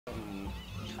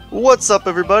What's up,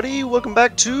 everybody? Welcome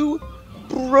back to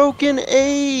Broken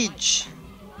Age.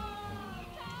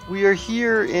 We are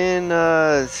here in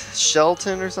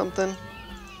Shelton or something.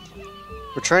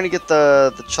 We're trying to get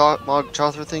the Mog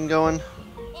Chothra thing going.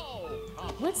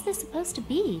 What's this supposed to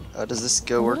be? Does this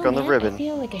go work on the ribbon? I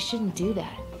feel like I shouldn't do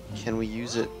that. Can we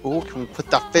use it? Oh, can we put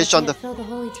the fish on the... Fill the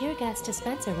holy tear gas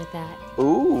dispenser with that.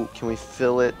 Ooh, can we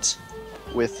fill it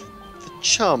with the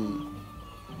chum?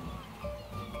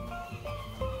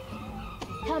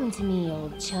 Come to me,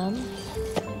 old chum.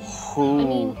 Ooh. I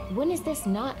mean, when is this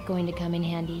not going to come in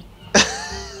handy?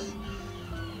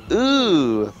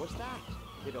 Ooh. What's that?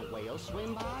 Did a whale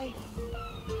swim by?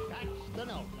 That's the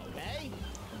note, okay?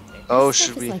 Oh, This should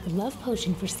stuff we... is like a love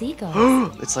potion for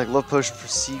seagulls. It's like love potion for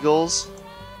seagulls?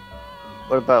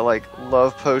 What about like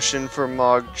love potion for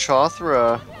Mog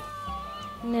Chothra?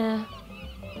 Nah.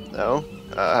 No?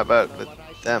 How about with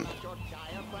them?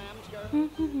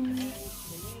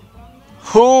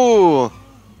 Ooh!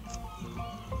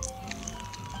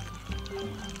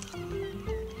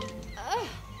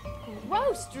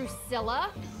 Gross, Drusilla.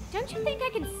 Don't you think I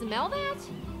can smell that?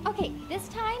 Okay, this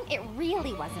time it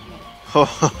really wasn't me. Ho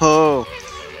ho ho!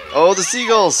 Oh, the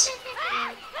seagulls! Is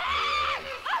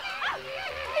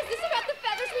this about the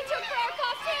feathers we took for our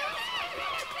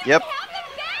costumes? Yep. Have them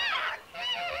back!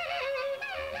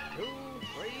 2,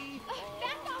 3,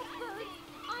 That all hurts.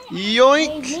 Hey,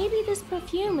 Yoink! maybe this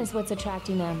perfume is what's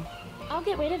attracting them. I'll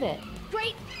get rid of it.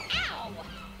 Great. Ow!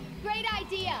 Great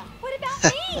idea. What about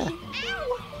me?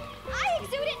 Ow! I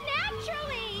exude it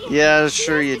naturally. Yeah, She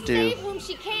sure has you to do. Save whom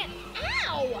she can't.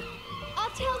 Ow! I'll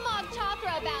tell Mog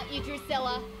Chothra about you,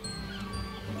 Drusilla.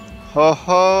 Ho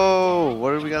ho!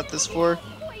 What do we got this for?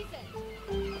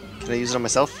 Poison. Can I use it on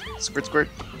myself? Squirt squirt.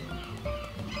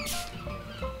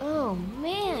 Oh,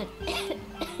 man.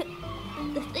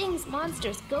 The things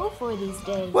monsters go for these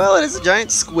days. Well, it is a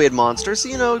giant squid monster, so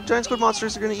you know, giant squid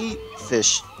monsters are gonna eat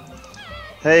fish.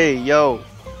 Hey, yo.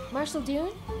 Marshal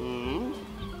Dune,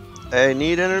 I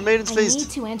need to enter the Maiden's I Feast. need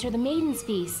to enter the Maiden's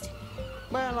Feast.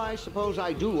 Well, I suppose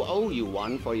I do owe you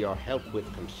one for your help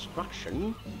with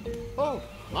construction. Oh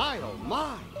my!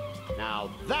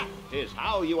 Now that is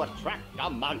how you attract a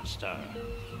monster.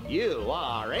 You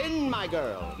are in, my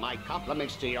girl. My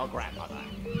compliments to your grandmother.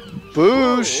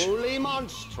 Boosh! Holy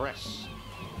monstrous.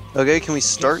 Okay, can we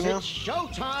start Is it now?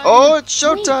 showtime? Oh, it's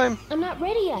showtime! Wait, I'm not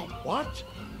ready yet. What?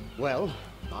 Well,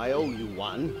 I owe you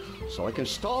one, so I can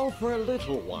stall for a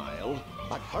little while,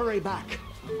 but hurry back.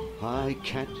 I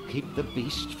can't keep the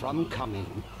beast from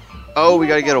coming. Oh, we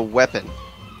gotta get a weapon.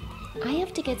 I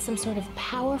have to get some sort of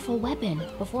powerful weapon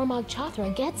before Mog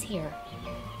Chothra gets here.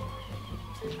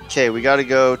 Okay, we gotta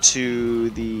go to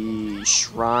the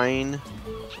Shrine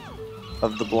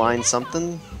of the Blind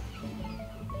something.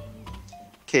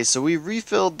 Okay, so we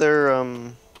refilled their,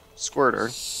 squirter.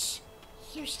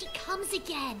 Here she comes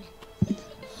again.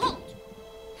 Halt!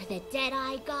 The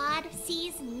Deadeye God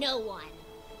sees no one.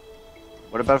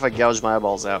 What about if I gouge my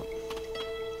eyeballs out?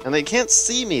 And they can't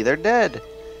see me, they're dead.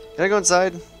 Can I go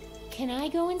inside? Can I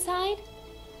go inside?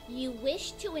 You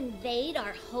wish to invade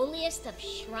our holiest of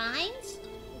shrines?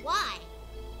 Why?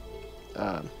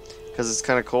 Because it's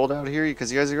kind of cold out here,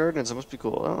 because you guys are gardening, so it must be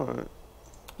cool. Oh,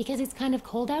 Because it's kind of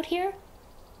cold out here?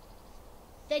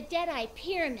 The Deadeye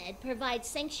Pyramid provides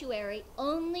sanctuary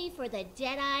only for the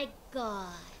Deadeye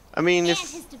God I mean, and if...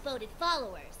 his devoted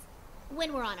followers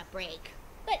when we're on a break.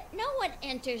 But no one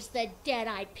enters the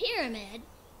Deadeye Pyramid.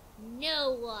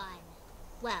 No one.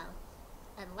 Well,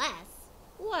 unless...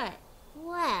 What?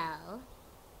 Well,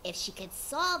 if she could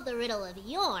solve the riddle of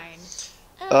Yorn...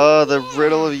 the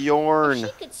riddle of Yorn. If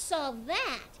she could solve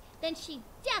that, then she'd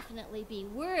definitely be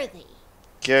worthy.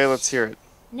 Okay, let's hear it.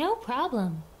 No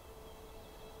problem.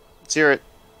 Let's hear it.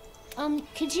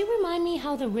 Could you remind me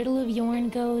how the riddle of Yorn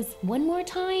goes one more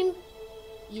time?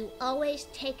 You always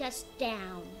take us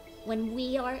down when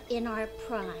we are in our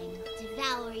prime.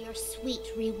 Devour your sweet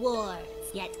rewards,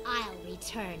 yet I'll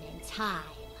return in time.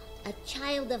 A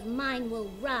child of mine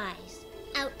will rise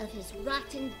out of his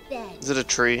rotten bed, Is it a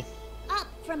tree? up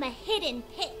from a hidden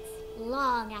pit,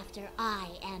 long after I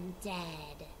am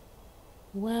dead.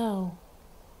 Whoa.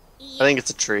 I think it's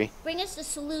a tree. Bring us the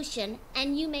solution,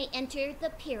 and you may enter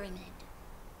the pyramid.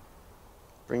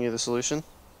 Bring you the solution?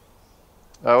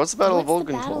 What's the Battle of What's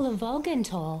the Battle Volgantol? of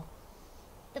Volgantol?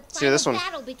 The See this final one.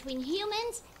 battle between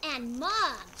humans and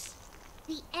mobs.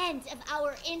 The end of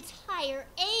our entire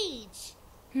age.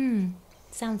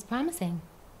 Sounds promising.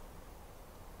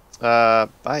 Bye.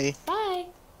 Bye.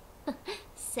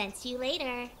 Sense you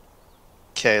later.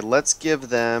 Okay, let's give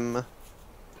them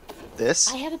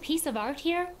this. I have a piece of art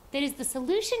here that is the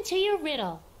solution to your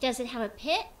riddle. Does it have a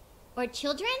pit? Or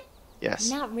children? Yes.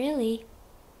 Not really.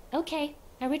 Okay,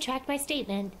 I retract my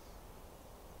statement.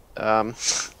 The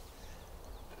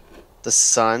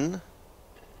sun?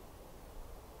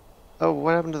 Oh,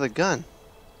 what happened to the gun?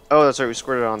 Oh, that's right, we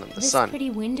squirted it on them. The This sun. pretty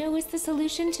window is the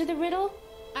solution to the riddle?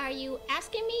 Are you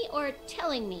asking me or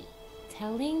telling me?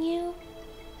 Telling you?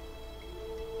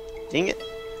 Dang it.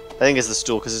 I think it's the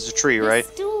stool because it's a tree, right?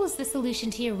 The stool is the solution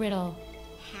to your riddle.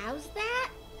 How's that?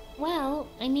 Well,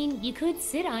 I mean, you could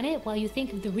sit on it while you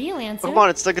think of the real answer. Come on,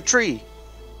 it's like a tree.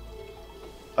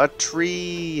 A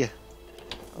tree.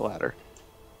 A ladder.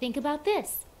 Think about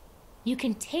this. You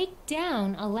can take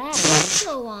down a ladder,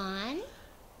 Go on.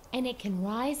 and it can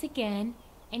rise again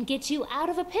and get you out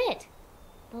of a pit.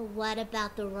 But what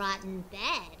about the rotten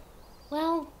bed?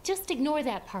 Well, just ignore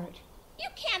that part. You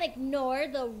can't ignore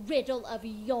the riddle of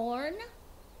Yorn.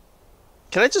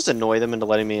 Can I just annoy them into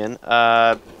letting me in?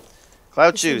 Cloud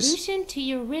The shoes. solution to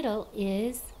your riddle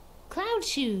is cloud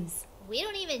shoes. We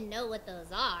don't even know what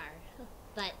those are.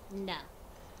 But no.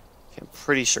 Okay, I'm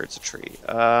pretty sure it's a tree.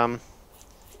 I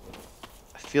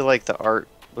feel like the art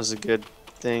was a good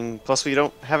thing. Plus, we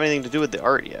don't have anything to do with the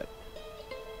art yet.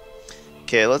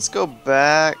 Okay, let's go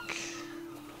back.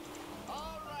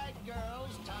 Alright,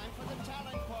 girls, time for the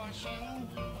talent portion.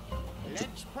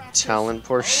 Let's practice Talent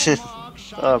portion? hallmark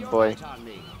shine Oh, your boy. light on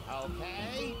me,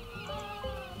 okay?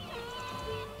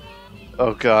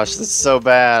 Oh gosh, that's so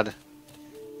bad.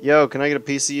 Yo, can I get a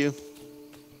piece of you?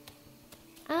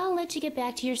 I'll let you get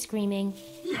back to your screaming.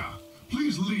 Yeah,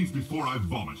 please leave before I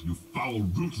vomit, you foul,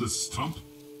 rootless stump.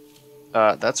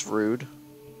 That's rude.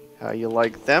 How you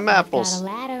like them Got apples? a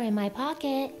ladder in my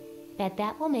pocket. Bet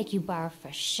that will make you barf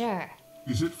for sure.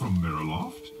 Is it from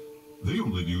Meriloft? They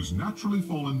only use naturally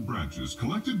fallen branches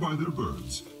collected by their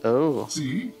birds. Oh.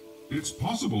 See? It's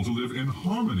possible to live in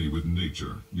harmony with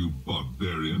nature, you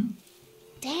barbarian.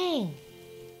 Dang.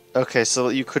 Okay, so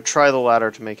you could try the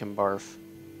ladder to make him barf.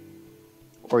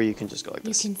 Or you can just go like You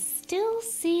this. can still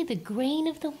see the grain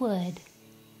of the wood.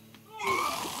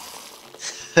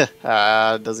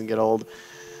 It doesn't get old.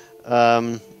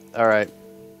 Alright.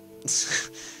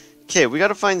 Okay, we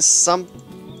gotta find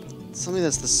something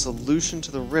that's the solution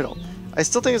to the riddle. I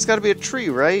still think it's gotta be a tree,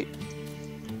 right?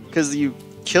 Because you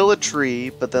kill a tree,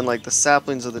 but then like the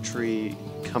saplings of the tree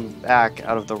come back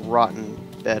out of the rotten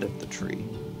bed of the tree.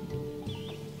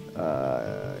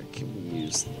 Can we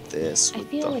use this I with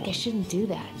feel the like I shouldn't do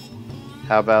that.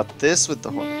 How about this with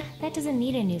the horn? Nah, that doesn't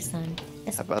need a new sun.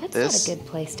 How about That's this? not a good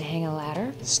place to hang a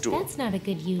ladder. Stool. That's not a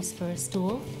good use for a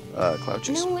stool. Cloud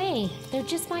juice. No way. They're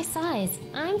just my size.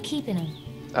 I'm keeping them.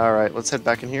 Alright, let's head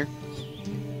back in here.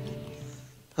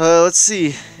 Let's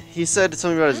see. He said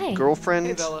something about his Hi. girlfriend.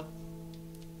 Hey, Bella.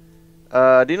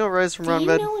 Do you know Rise from Do Rotten you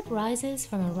Bed? know what rises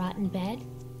from a rotten bed?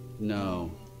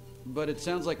 No. But it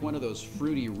sounds like one of those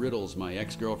fruity riddles my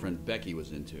ex-girlfriend Becky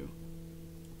was into.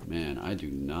 Man, I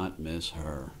do not miss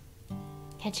her.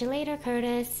 Catch you later,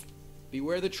 Curtis.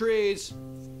 Beware the trees!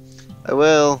 I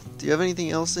will. Do you have anything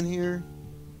else in here?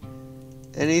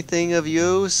 Anything of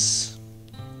use?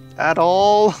 At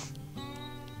all?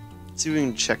 Let's see if we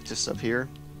can check this up here.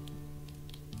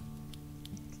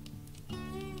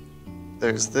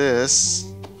 There's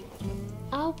this.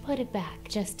 I'll put it back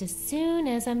just as soon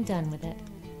as I'm done with it.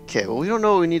 Okay, well we don't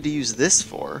know what we need to use this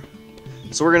for.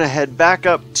 So we're gonna head back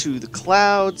up to the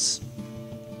clouds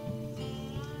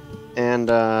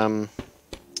and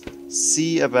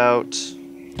see about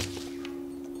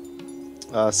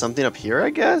something up here, I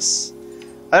guess?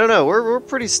 I don't know, we're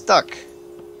pretty stuck.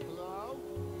 Hello?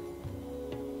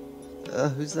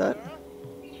 Who's that?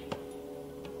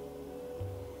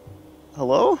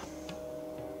 Hello?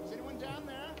 Is anyone down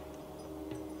there?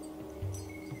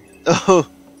 Oh,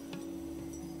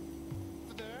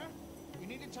 Over there? You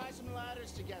need to tie some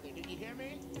ladders together. Did you hear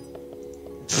me?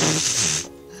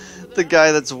 the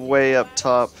guy that's way up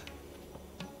top.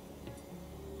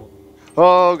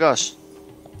 Oh gosh.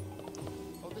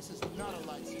 Oh, this is not a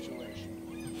light situation.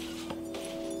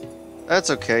 That's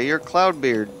okay, you're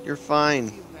Cloudbeard. You're fine.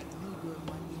 That new girl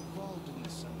might be involved in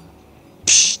this somehow.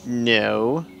 Psh,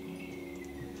 no.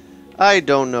 I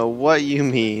don't know what you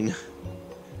mean.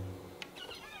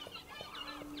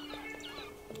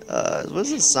 What's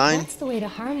this sign? That's the way to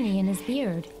harmony in his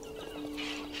beard.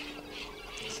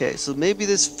 Okay, so maybe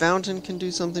this fountain can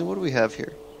do something. What do we have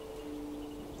here?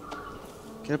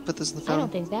 Can I put this in the I fountain?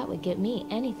 don't think that would get me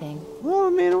anything. Well, I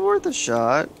mean, worth a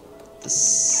shot. The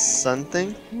sun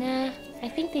thing? Nah, I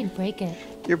think they'd break it.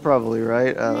 You're probably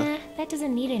right. Nah, that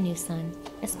doesn't need a new sun.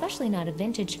 Especially not a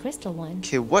vintage crystal one.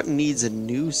 Okay, what needs a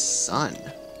new sun?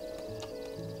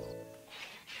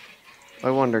 I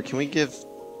wonder, can we give...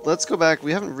 Let's go back.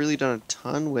 We haven't really done a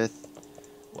ton with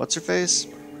what's her face?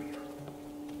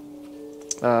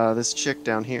 This chick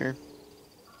down here.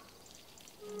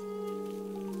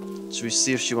 Should we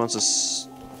see if she wants us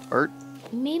art?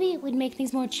 Maybe it would make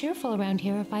things more cheerful around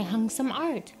here if I hung some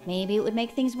art. Maybe it would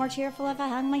make things more cheerful if I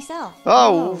hung myself.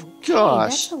 Oh, Hey,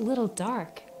 gosh. that's a little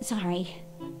dark. Sorry.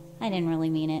 I didn't really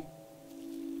mean it.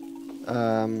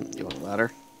 You want a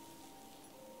ladder?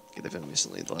 Okay, they've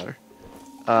obviously need the ladder.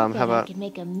 I How about... I could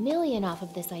make $1 million off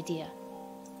of this idea.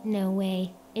 No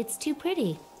way. It's too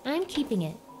pretty. I'm keeping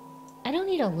it. I don't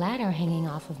need a ladder hanging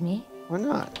off of me. Why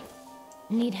not?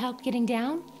 Need help getting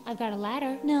down? I've got a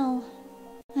ladder. No.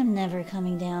 I'm never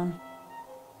coming down.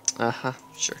 Uh-huh,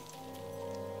 sure.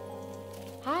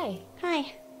 Hi.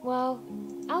 Hi. Well,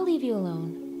 I'll leave you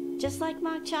alone. Just like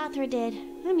Mach Chothra did.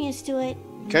 I'm used to it.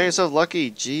 Count yourself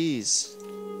lucky, jeez.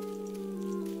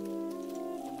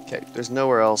 Okay, there's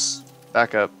nowhere else.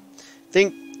 Back up. I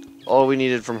think all we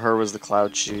needed from her was the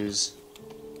cloud shoes.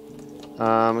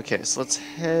 Okay, so let's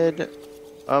head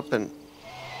up and...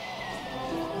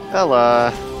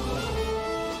 Ella!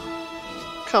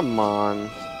 Come on.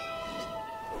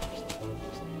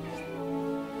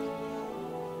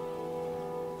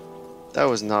 That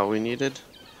was not what we needed.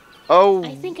 Oh!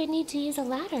 I think I need to use a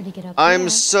ladder to get up I'm there.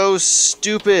 so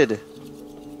stupid!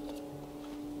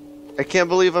 I can't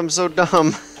believe I'm so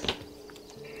dumb.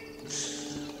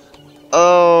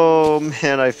 Oh,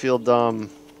 man, I feel dumb.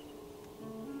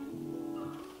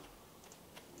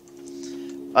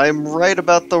 I'm right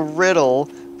about the riddle,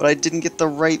 but I didn't get the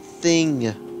right thing.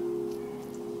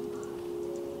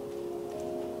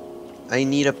 I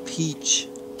need a peach.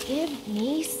 Give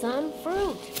me some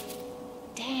fruit.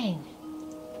 Dang.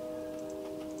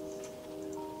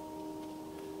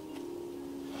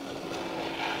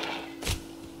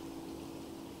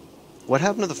 What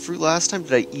happened to the fruit last time?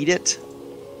 Did I eat it?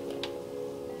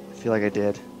 I feel like I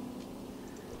did.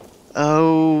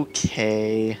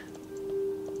 Okay.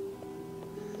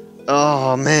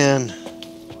 Oh, man.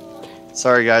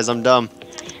 Sorry, guys, I'm dumb.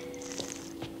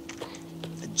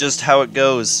 Just how it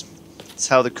goes. It's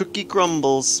how the cookie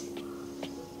crumbles.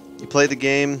 You play the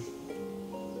game,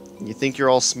 and you think you're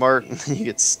all smart, and then you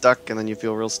get stuck, and then you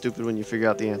feel real stupid when you figure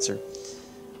out the answer.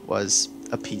 Was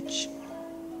a peach.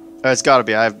 It's gotta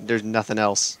be. There's nothing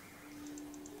else.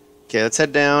 Okay, let's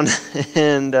head down,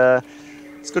 and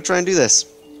let's go try and do this.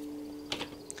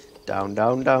 Down,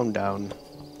 down, down, down.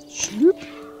 Shoop.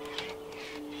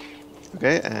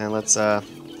 Okay, and let's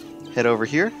head over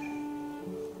here.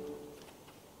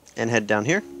 And head down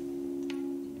here.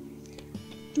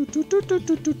 Do, do, do, do,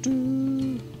 do, do,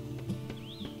 do.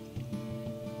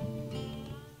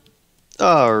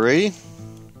 Alrighty.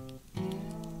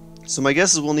 So my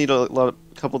guess is we'll need a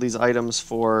couple of these items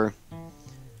for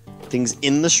things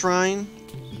in the shrine.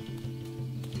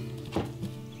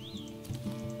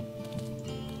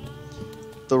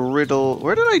 The riddle.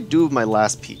 Where did I do my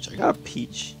last peach? I got a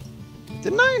peach.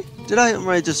 Didn't I? Did I? Or am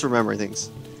I just remembering things?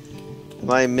 Am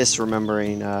I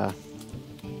misremembering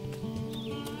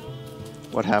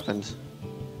what happened?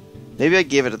 Maybe I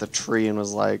gave it to the tree and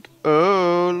was like,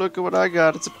 oh, look at what I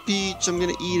got. It's a peach. I'm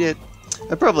going to eat it.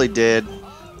 I probably did.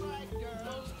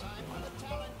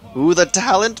 Ooh, the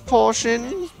talent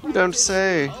portion? You don't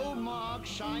say. Oh, Mog,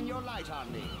 shine your light on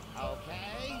me,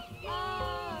 okay?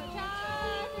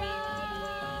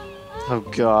 Oh,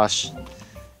 gosh.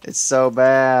 It's so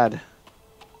bad.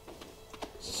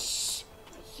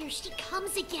 Here she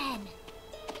comes again.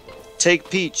 Take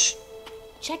peach.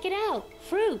 Check it out.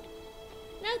 Fruit.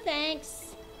 No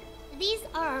thanks. These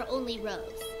are our only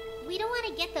robes. We don't want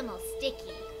to get them all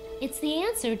sticky. It's the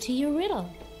answer to your riddle.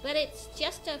 But it's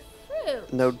just a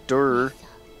fruit. No dur.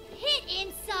 Hit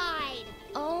inside.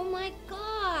 Oh my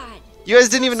god. You guys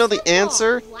didn't even know the Simple.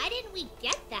 answer? Why didn't we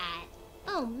get that?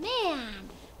 Oh man.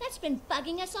 That's been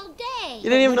bugging us all day. You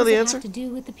didn't even know What does the it answer? have to do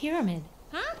with the pyramid?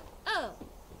 Huh? Oh,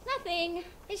 nothing.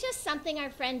 It's just something our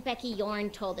friend Becky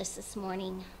Yorn told us this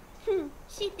morning.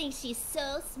 She thinks she's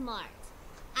so smart.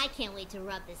 I can't wait to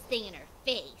rub this thing in her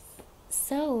face.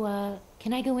 So,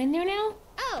 can I go in there now?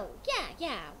 Oh,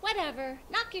 yeah, whatever.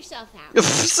 Knock yourself out.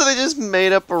 So they just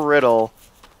made up a riddle.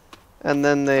 And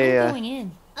then they... I'm going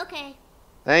in. Okay.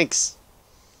 Thanks.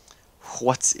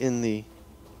 What's in the...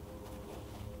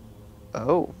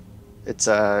 Oh. It's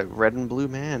a red and blue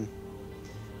man.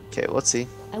 Okay, let's see.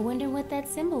 I wonder what that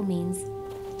symbol means.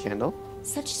 Candle?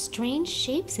 Such strange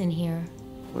shapes in here.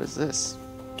 What is this?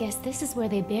 Guess this is where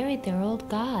they buried their old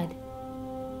god.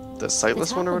 The The sightless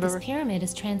top one or of whatever? this pyramid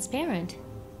is transparent.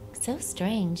 So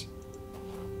strange.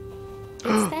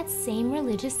 It's that same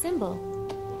religious symbol,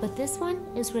 but this one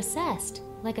is recessed,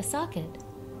 like a socket.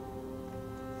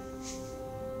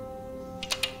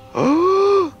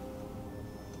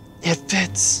 It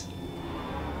fits.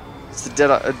 It's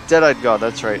the dead-eyed god.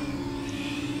 That's right.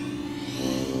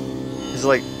 Is it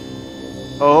like?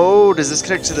 Oh, does this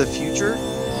connect to the future?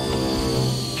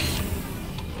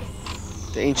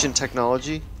 The ancient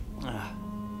technology?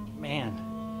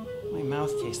 Man, my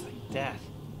mouth tastes like death.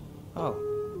 Oh,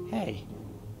 hey,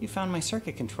 you found my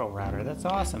circuit control router. That's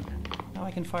awesome. Now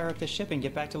I can fire up the ship and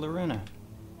get back to Loruna.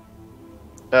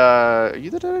 Are you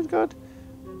the dead-eyed god?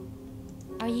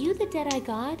 Are you the Deadeye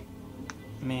God?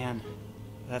 Man,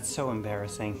 that's so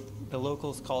embarrassing. The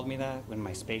locals called me that when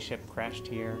my spaceship crashed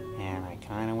here, and I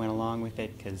kind of went along with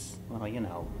it because, well, you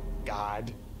know,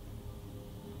 God.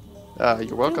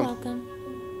 You're welcome. You're welcome.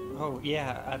 Oh,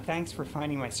 yeah, thanks for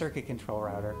finding my circuit control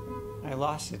router. I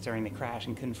lost it during the crash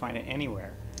and couldn't find it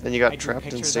anywhere. Then you got I drew trapped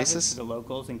in pictures of it stasis? to the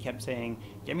locals and kept saying,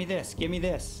 "Give me this, give me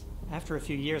this." After a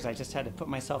few years, I just had to put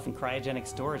myself in cryogenic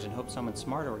storage and hope someone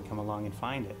smarter would come along and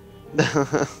find it.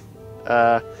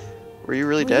 Were you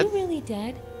really Were dead? you really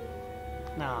dead?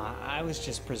 Nah, I was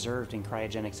just preserved in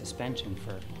cryogenic suspension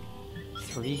for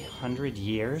 300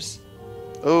 years.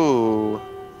 Oh.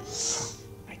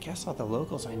 I guess all the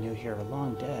locals I knew here are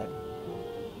long dead.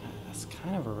 That's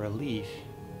kind of a relief.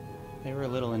 They were a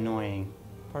little annoying.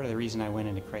 Part of the reason I went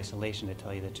into crysolation, to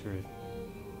tell you the truth.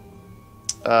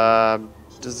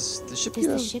 Does the ship Does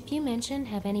the have- ship you mentioned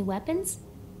have any weapons?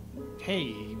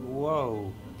 Hey,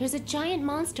 whoa. There's a giant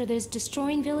monster that is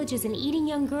destroying villages and eating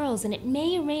young girls, and it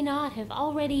may or may not have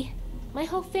already... My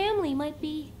whole family might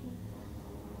be...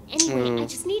 Anyway, I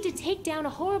just need to take down a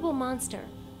horrible monster.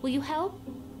 Will you help?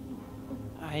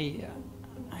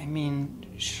 I mean,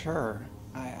 sure.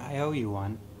 I owe you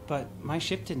one. But my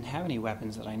ship didn't have any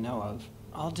weapons that I know of.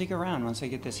 I'll dig around once I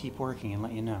get this heap working and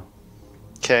let you know.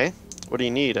 Okay. What do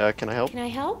you need? Can I help? Can I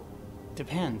help?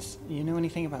 Depends. You know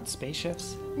anything about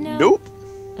spaceships? No. Nope.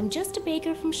 I'm just a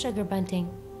baker from Sugar Bunting.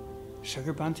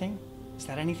 Sugar bunting? Is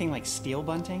that anything like steel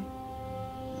bunting?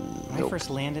 When I Nope. first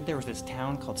landed, there was this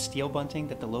town called Steel Bunting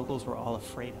that the locals were all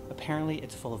afraid of. Apparently,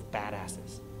 it's full of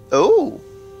badasses. Oh.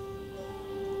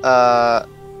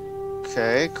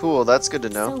 Okay, cool. That's good to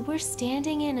know. So we're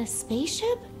standing in a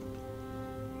spaceship?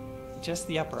 Just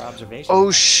the upper observation. Oh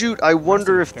deck. shoot, I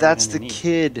wonder Must if have been that's the underneath.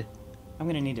 kid. I'm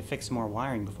gonna need to fix some more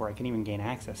wiring before I can even gain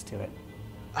access to it.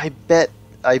 I bet.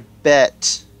 I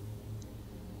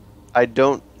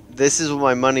don't. This is what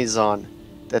my money's on.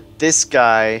 That this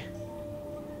guy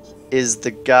is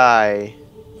the guy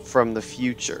from the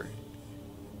future.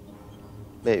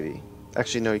 Maybe.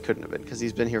 Actually, no, he couldn't have been because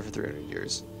he's been here for 300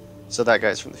 years. So that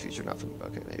guy's from the future, not from.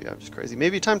 Okay, maybe I'm just crazy.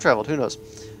 Maybe time traveled. Who knows?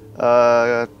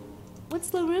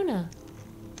 What's Loruna?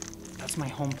 That's my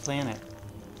home planet.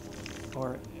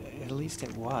 Or at least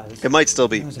it was. It might still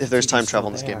be Who knows if there's TV's time still travel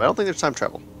in this game. there. I don't think there's time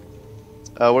travel.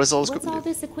 What does all this What's all equipment do?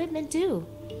 this equipment do?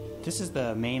 This is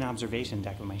the main observation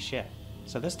deck of my ship.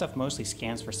 So this stuff mostly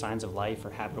scans for signs of life or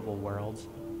habitable worlds.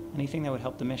 Anything that would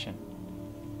help the mission.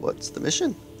 What's the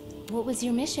mission? What was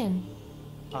your mission?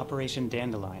 Operation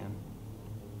Dandelion.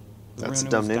 That's a Loruna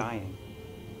dumb was name. dying.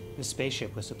 The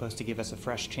spaceship was supposed to give us a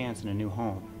fresh chance and a new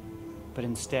home. But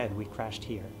instead, we crashed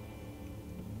here.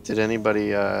 Did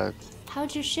anybody,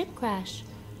 How'd your ship crash?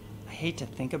 I hate to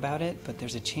think about it, but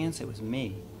there's a chance it was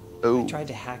me. Oh. I tried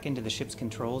to hack into the ship's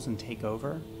controls and take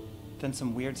over. Then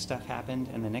some weird stuff happened,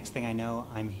 and the next thing I know,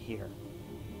 I'm here.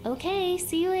 Okay,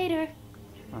 see you later.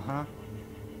 Uh-huh.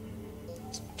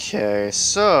 Okay,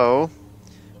 so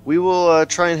we will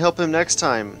try and help him next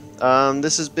time.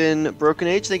 This has been Broken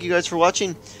Age. Thank you guys for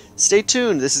watching. Stay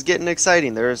tuned. This is getting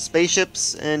exciting. There are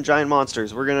spaceships and giant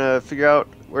monsters. We're going to figure out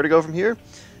where to go from here.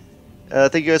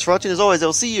 Thank you guys for watching. As always, I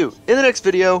will see you in the next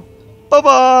video.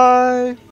 Bye-bye!